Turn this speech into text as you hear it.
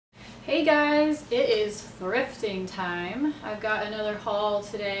Hey guys, it is thrifting time. I've got another haul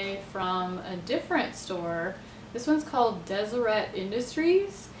today from a different store. This one's called Deseret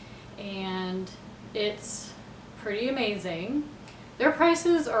Industries and it's pretty amazing. Their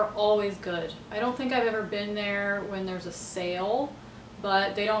prices are always good. I don't think I've ever been there when there's a sale,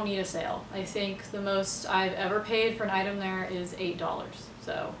 but they don't need a sale. I think the most I've ever paid for an item there is $8.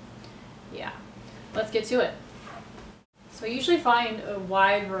 So yeah, let's get to it. So I usually find a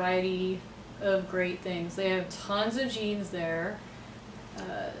wide variety of great things. They have tons of jeans there.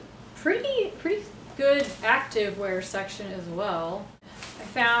 Pretty good active wear section as well. I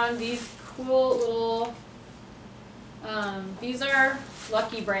found these cool little, these are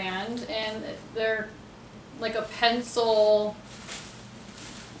Lucky brand and they're like a pencil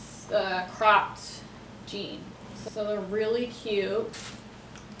cropped jean. So they're really cute.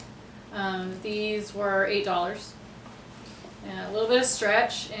 These were $8. And a little bit of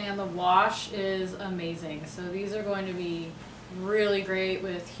stretch, and the wash is amazing. So these are going to be really great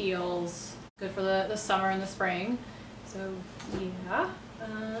with heels, good for the summer and the spring. So yeah,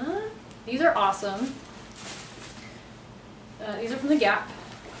 these are awesome. These are from the Gap,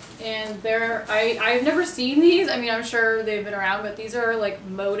 and I've never seen these. I mean, I'm sure they've been around, but these are like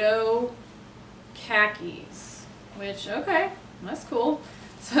moto khakis, which, okay, that's cool.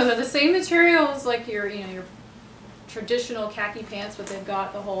 So they're the same material as like your traditional khaki pants, but they've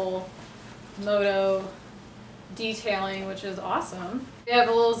got the whole moto detailing, which is awesome. They have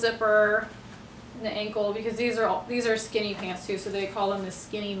a little zipper in the ankle because these are skinny pants too, so they call them the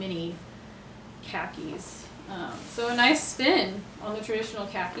skinny mini khakis. So a nice spin on the traditional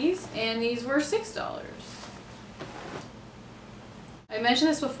khakis, and these were $6. I mentioned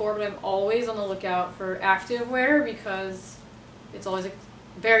this before, but I'm always on the lookout for active wear because it's always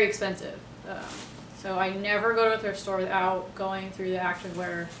very expensive. So I never go to a thrift store without going through the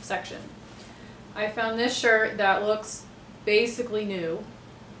activewear section. I found this shirt that looks basically new.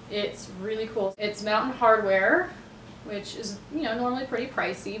 It's really cool. It's Mountain Hardwear, which is normally pretty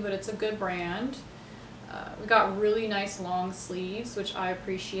pricey, but it's a good brand. We got really nice long sleeves, which I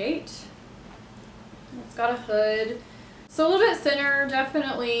appreciate. It's got a hood. So a little bit thinner,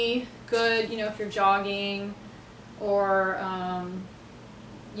 definitely good, if you're jogging or,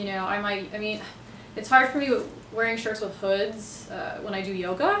 it's hard for me wearing shirts with hoods when I do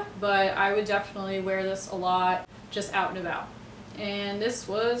yoga, but I would definitely wear this a lot just out and about. And this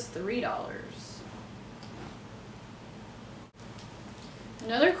was $3.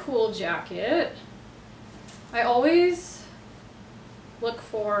 Another cool jacket. I always look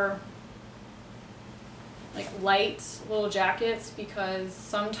for like light little jackets because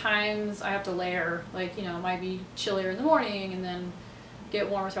sometimes I have to layer, like, it might be chillier in the morning and then get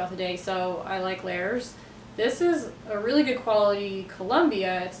warmer throughout the day, so I like layers. This is a really good quality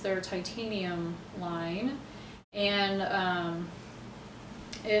Columbia. It's their titanium line, and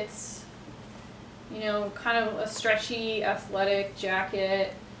it's kind of a stretchy athletic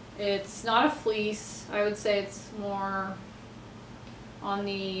jacket. It's not a fleece. I would say it's more on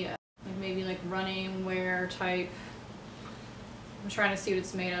the maybe like running wear type. I'm trying to see what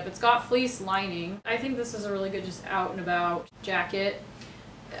it's made of. It's got fleece lining. I think this is a really good just out and about jacket.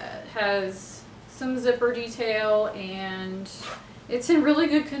 It has some zipper detail and it's in really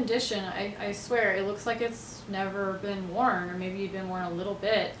good condition. I swear, it looks like it's never been worn, or maybe been worn a little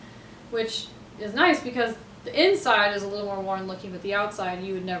bit, which is nice because the inside is a little more worn looking, but the outside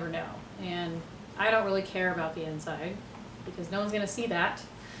you would never know. And I don't really care about the inside because no one's gonna see that.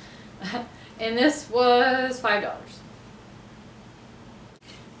 And this was $5.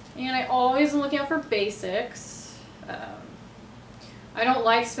 And I always am looking out for basics. I don't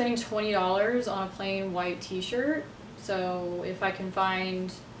like spending $20 on a plain white t-shirt, so if I can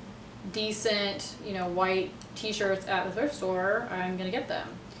find decent, white t-shirts at the thrift store, I'm gonna get them.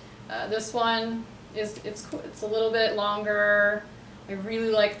 This one it's cool. It's a little bit longer. I really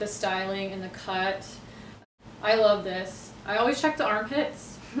like the styling and the cut. I love this. I always check the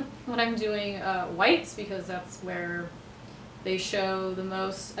armpits when I'm doing whites because that's where they show the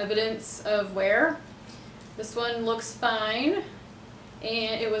most evidence of wear. This one looks fine,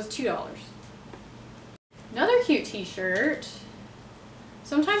 and it was $2. Another cute t-shirt.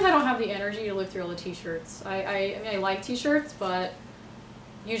 Sometimes I don't have the energy to look through all the t-shirts. I mean, I like t-shirts, but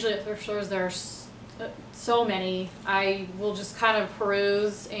usually at thrift stores there's so many. I will just kind of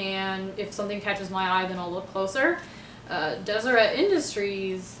peruse, and if something catches my eye, then I'll look closer. Deseret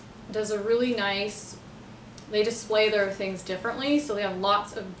Industries does a really nice, they display their things differently, so they have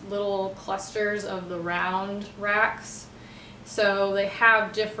lots of little clusters of the round racks. So they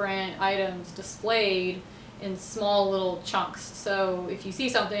have different items displayed, in small little chunks. So if you see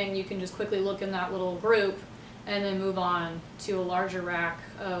something, you can just quickly look in that little group and then move on to a larger rack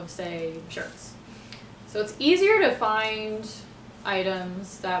of, say, shirts. So it's easier to find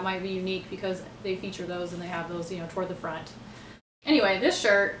items that might be unique because they feature those and they have those, you know, toward the front. Anyway, this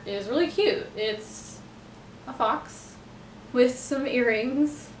shirt is really cute. It's a fox with some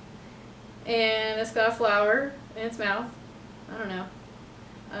earrings, and it's got a flower in its mouth. I don't know.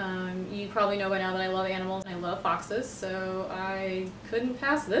 You probably know by now that I love animals and I love foxes, so I couldn't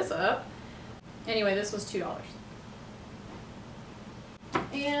pass this up. Anyway, this was $2.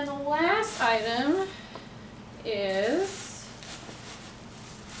 And the last item is,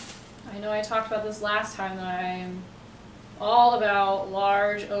 I know I talked about this last time, that I'm all about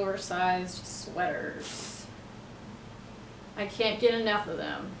large, oversized sweaters. I can't get enough of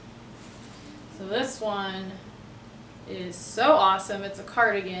them. So this one is so awesome. It's a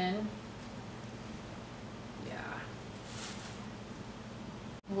cardigan. Yeah.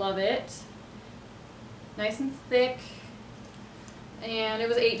 Love it. Nice and thick. And it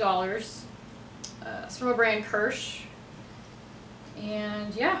was $8. It's from a brand Kirsch.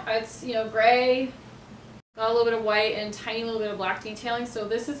 And yeah, it's, you know, gray, got a little bit of white and tiny little bit of black detailing. So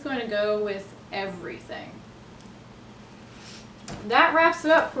this is going to go with everything. That wraps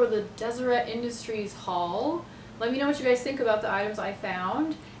it up for the Deseret Industries haul. Let me know what you guys think about the items I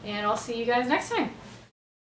found, and I'll see you guys next time.